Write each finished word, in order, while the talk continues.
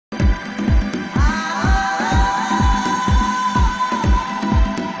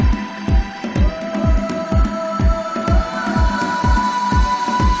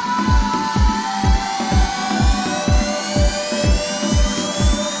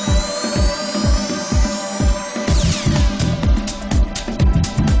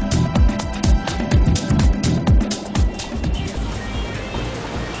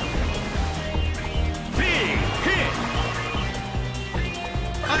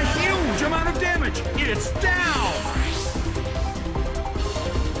huge amount of damage. It's down.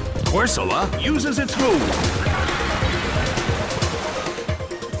 Corsola uses its move.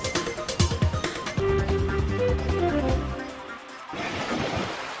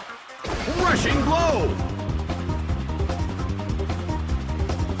 Rushing blow.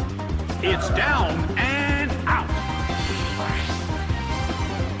 It's down and out.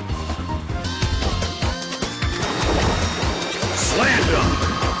 Slam dunk.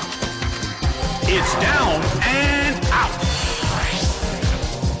 It's down and out.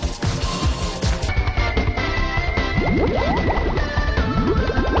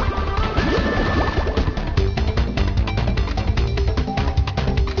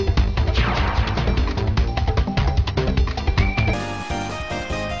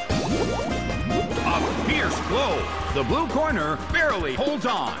 The blue corner barely holds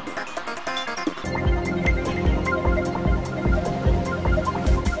on.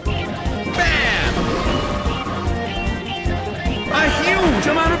 Bam! A huge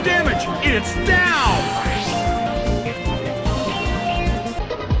amount of damage. It's down.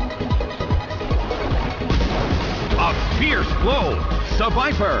 A fierce blow. The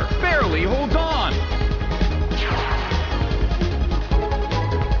Viper barely holds on.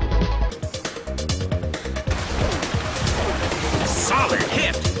 Solid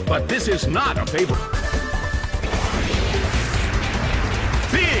hit, but this is not a favorite.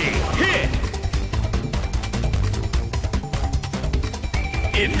 Big hit!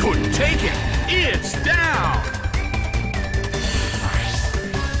 It couldn't take it. It's down!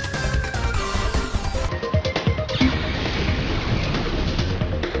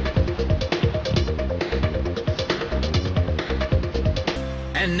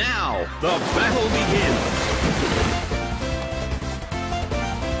 And now, the battle begins.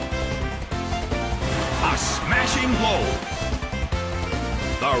 A smashing blow.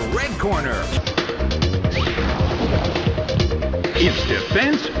 The red corner. Its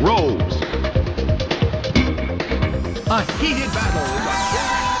defense rose. A heated battle